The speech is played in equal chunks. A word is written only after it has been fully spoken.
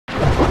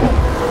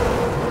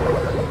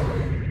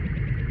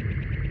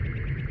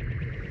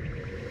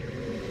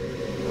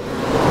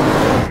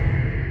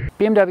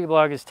BMW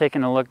Blog is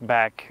taking a look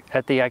back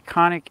at the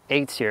iconic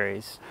 8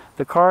 Series,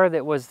 the car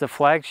that was the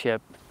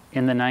flagship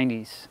in the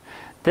 90s.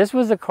 This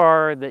was the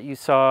car that you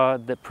saw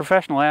that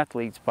professional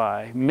athletes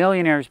buy,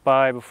 millionaires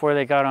buy before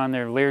they got on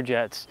their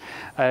Learjets,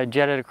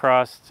 jetted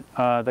across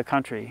the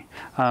country.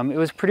 It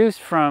was produced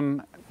from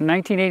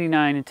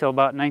 1989 until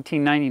about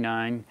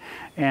 1999,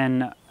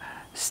 and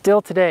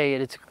still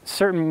today,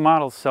 certain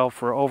models sell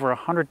for over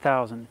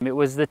 100,000. It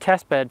was the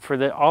test bed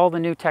for all the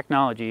new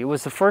technology. It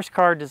was the first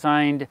car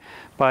designed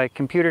by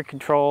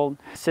computer-controlled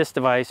assist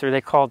device, or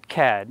they called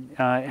CAD.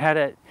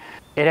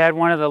 It had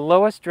one of the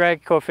lowest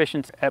drag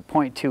coefficients at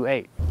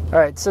 0.28. All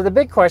right, so the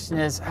big question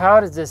is, how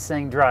does this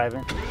thing drive?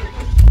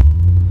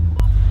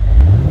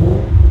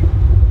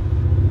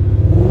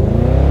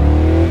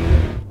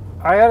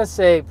 I gotta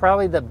say,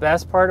 probably the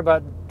best part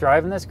about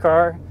driving this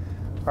car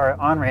are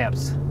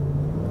on-ramps.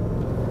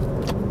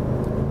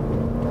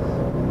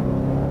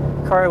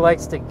 Car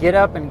likes to get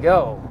up and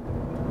go.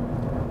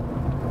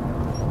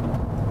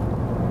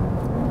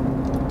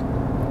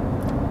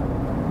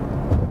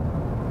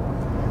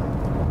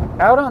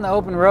 Out on the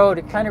open road,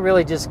 it kind of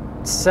really just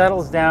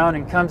settles down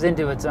and comes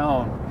into its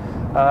own.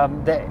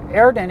 The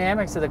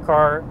aerodynamics of the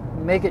car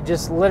make it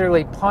just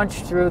literally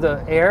punch through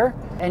the air,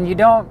 and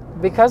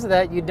because of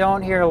that, you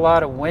don't hear a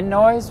lot of wind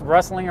noise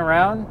rustling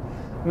around.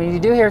 I mean,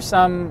 you do hear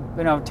some,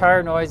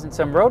 tire noise and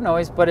some road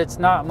noise, but it's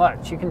not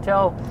much. You can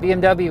tell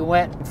BMW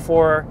went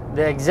for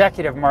the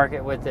executive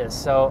market with this.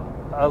 So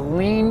a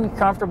lean,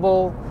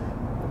 comfortable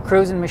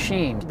cruising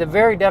machine. The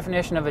very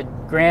definition of a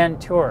grand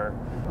tour.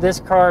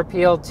 This car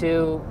appealed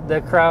to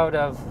the crowd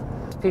of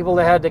people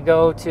that had to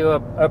go to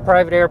a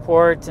private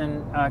airport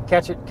and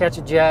catch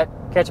a jet,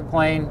 catch a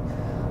plane,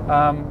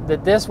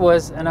 that this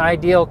was an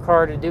ideal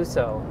car to do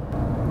so.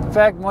 In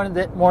fact, one of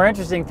the more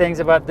interesting things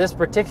about this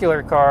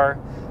particular car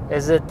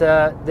is that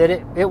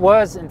it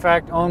was in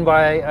fact owned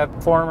by a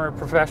former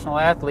professional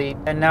athlete,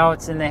 and now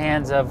it's in the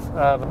hands of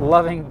a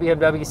loving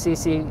BMW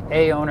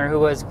CCA owner who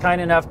was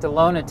kind enough to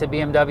loan it to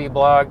BMW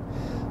Blog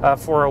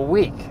for a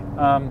week.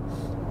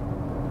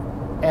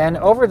 And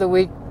over the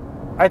week,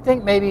 I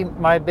think maybe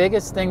my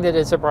biggest thing that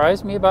has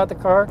surprised me about the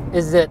car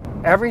is that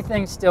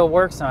everything still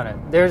works on it.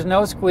 There's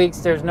no squeaks,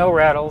 there's no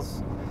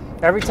rattles.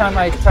 Every time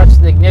I touch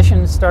the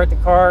ignition, start the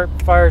car, it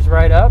fires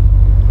right up.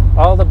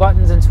 All the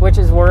buttons and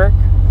switches work.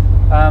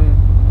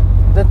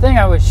 The thing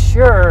I was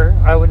sure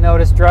I would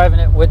notice driving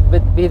it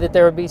would be that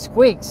there would be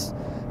squeaks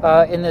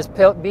in this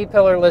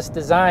B-pillarless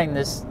design,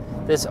 this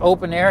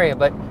open area,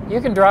 but you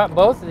can drop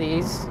both of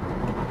these.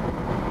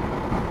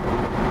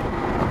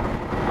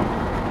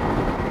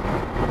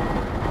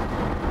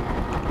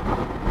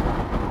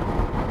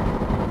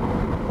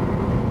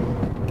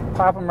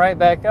 Pop them right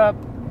back up,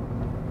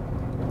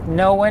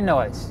 no wind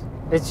noise.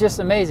 It's just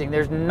amazing.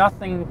 There's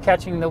nothing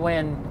catching the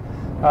wind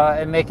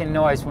and making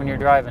noise when you're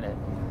driving it.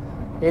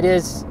 It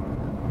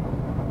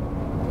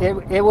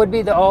would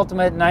be the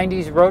ultimate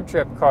 90s road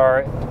trip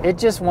car. It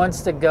just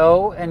wants to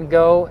go and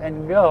go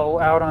and go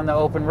out on the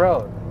open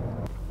road.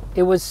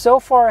 It was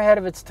so far ahead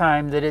of its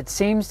time that it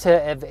seems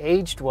to have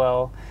aged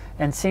well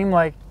and seemed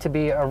like to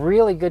be a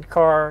really good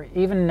car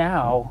even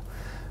now,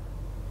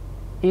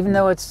 even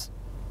though it's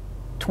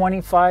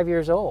 25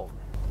 years old.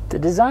 The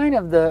design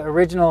of the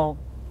original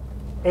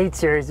 8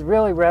 Series is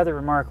really rather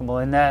remarkable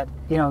in that,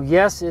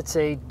 yes, it's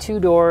a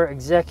two-door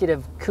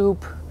executive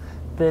coupe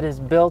that is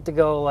built to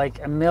go like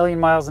 1,000,000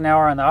 miles an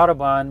hour on the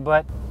Autobahn,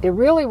 but it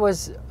really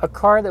was a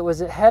car that was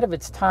ahead of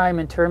its time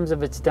in terms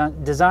of its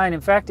design.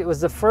 In fact, it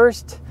was the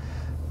first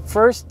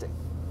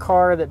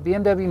car that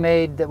BMW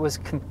made that was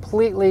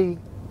completely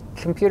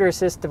computer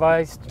assist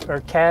device or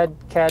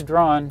CAD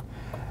drawn,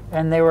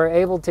 and they were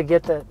able to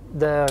get the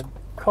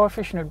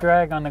coefficient of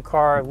drag on the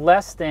car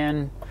less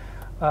than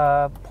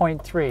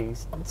 0.3.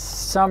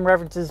 Some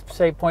references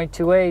say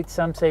 0.28,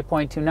 some say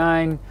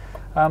 0.29.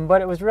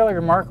 But it was really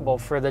remarkable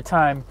for the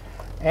time,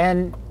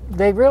 and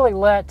they really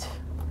let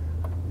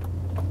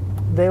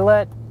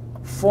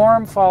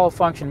form follow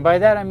function. By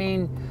that I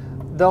mean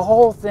the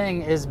whole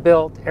thing is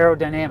built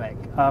aerodynamic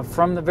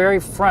from the very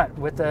front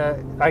with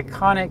the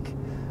iconic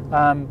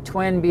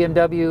twin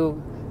BMW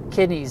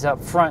kidneys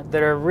up front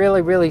that are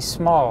really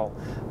small,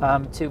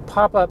 to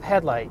pop-up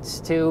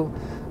headlights, to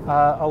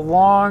a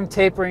long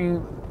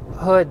tapering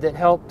hood that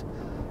helped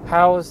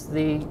house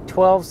the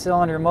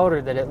 12-cylinder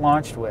motor that it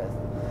launched with.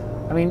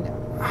 I mean,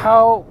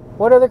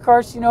 what other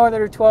cars do you know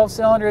that are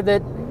 12-cylinder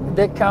that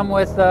come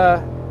with,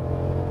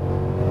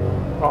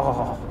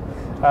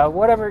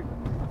 whatever,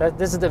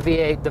 this is the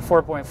V8, the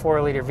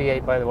 4.4 liter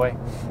V8, by the way.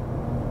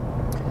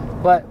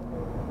 But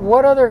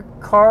what other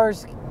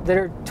cars that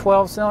are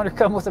 12-cylinder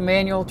come with a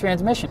manual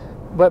transmission?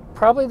 But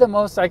probably the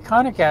most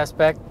iconic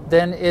aspect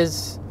then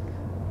is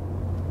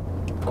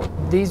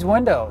these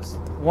windows.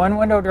 One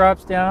window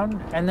drops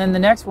down, and then the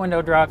next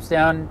window drops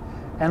down,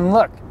 and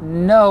look,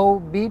 no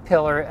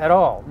B-pillar at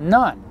all,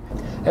 none.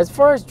 As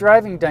far as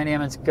driving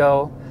dynamics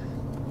go,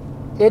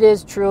 it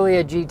is truly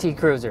a GT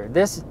cruiser.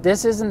 This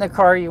isn't the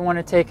car you want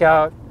to take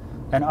out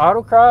an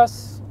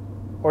autocross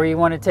or you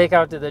want to take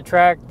out to the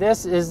track.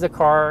 This is the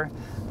car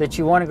that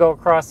you want to go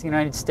across the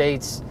United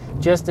States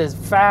just as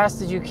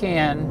fast as you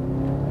can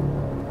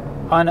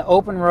on an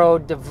open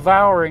road,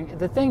 devouring,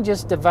 the thing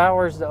just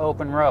devours the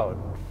open road.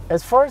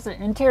 As far as the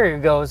interior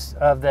goes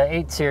of the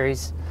 8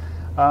 Series,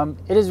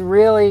 it is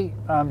really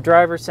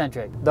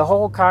driver-centric. The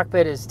whole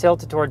cockpit is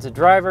tilted towards the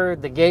driver.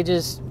 The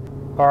gauges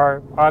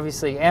are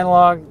obviously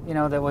analog, you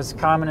know, that was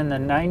common in the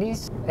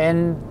 90s.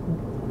 And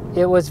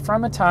it was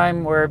from a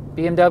time where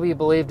BMW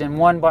believed in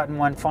one button,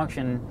 one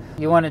function.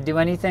 You want to do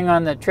anything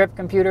on the trip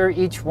computer,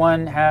 each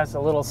one has a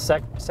little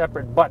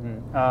separate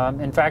button.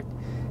 In fact,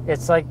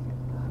 it's like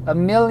a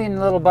million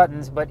little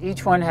buttons, but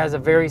each one has a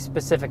very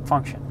specific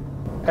function.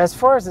 As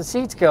far as the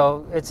seats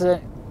go, it's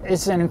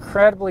an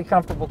incredibly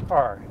comfortable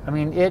car. I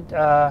mean, it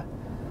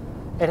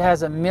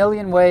has a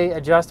million-way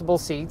adjustable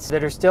seats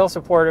that are still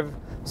supportive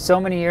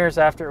so many years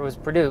after it was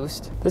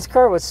produced. This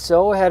car was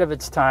so ahead of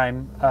its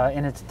time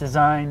in its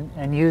design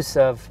and use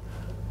of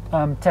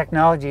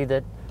technology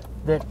that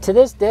to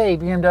this day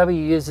BMW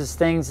uses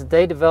things that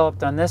they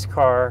developed on this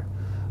car,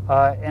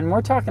 and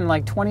we're talking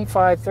like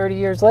 25, 30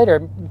 years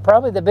later.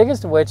 Probably the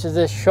biggest of which is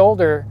this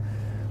shoulder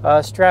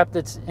strap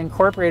that's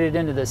incorporated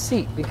into the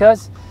seat.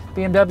 Because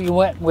BMW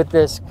went with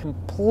this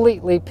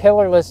completely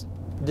pillarless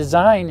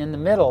design in the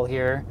middle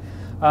here,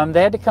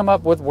 they had to come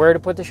up with where to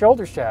put the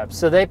shoulder strap.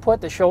 So they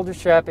put the shoulder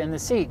strap in the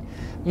seat.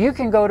 You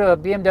can go to a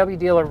BMW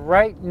dealer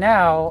right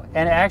now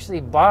and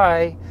actually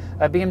buy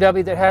a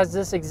BMW that has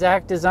this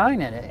exact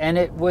design in it. And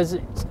it was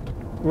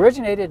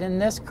originated in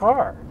this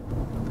car.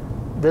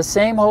 The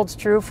same holds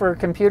true for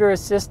computer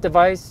assist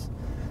device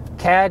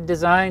CAD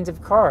designs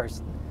of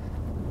cars.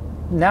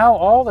 Now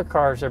all the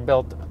cars are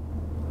built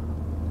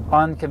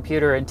on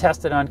computer and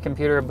tested on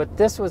computer, but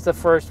this was the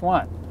first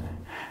one.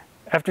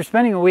 After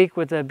spending a week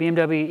with the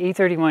BMW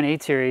E31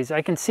 8 Series,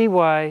 I can see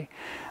why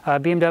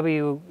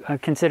BMW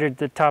considered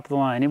the top of the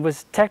line. It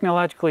was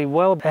technologically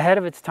well ahead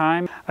of its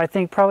time. I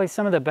think probably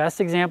some of the best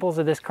examples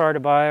of this car to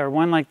buy are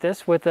one like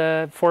this with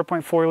a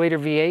 4.4 liter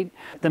V8.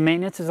 The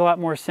maintenance is a lot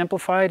more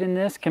simplified in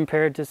this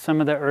compared to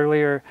some of the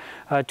earlier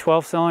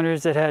 12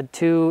 cylinders that had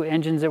 2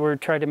 engines that were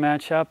tried to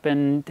match up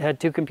and had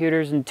 2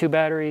 computers and 2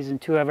 batteries and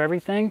 2 of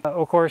everything.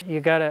 Of course, you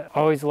gotta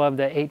always love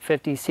the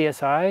 850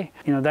 CSI.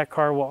 You know, that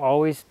car will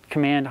always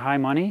command high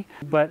money.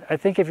 But I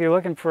think if you're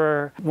looking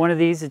for one of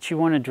these that you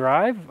want to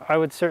drive, I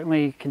would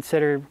certainly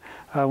consider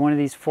one of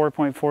these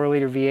 4.4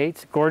 liter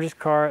V8s. Gorgeous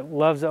car,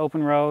 loves the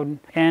open road.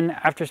 And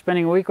after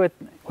spending a week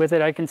with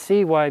it, I can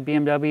see why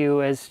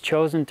BMW has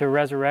chosen to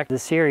resurrect the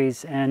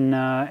series. And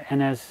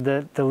as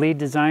the lead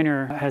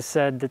designer has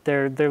said, that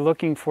they're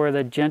looking for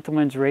the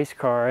gentleman's race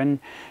car. And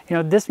you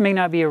know, this may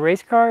not be a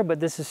race car, but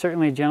this is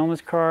certainly a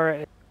gentleman's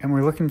car. And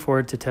we're looking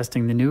forward to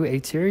testing the new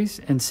 8 Series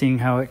and seeing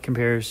how it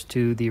compares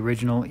to the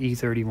original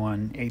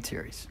E31 8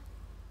 Series.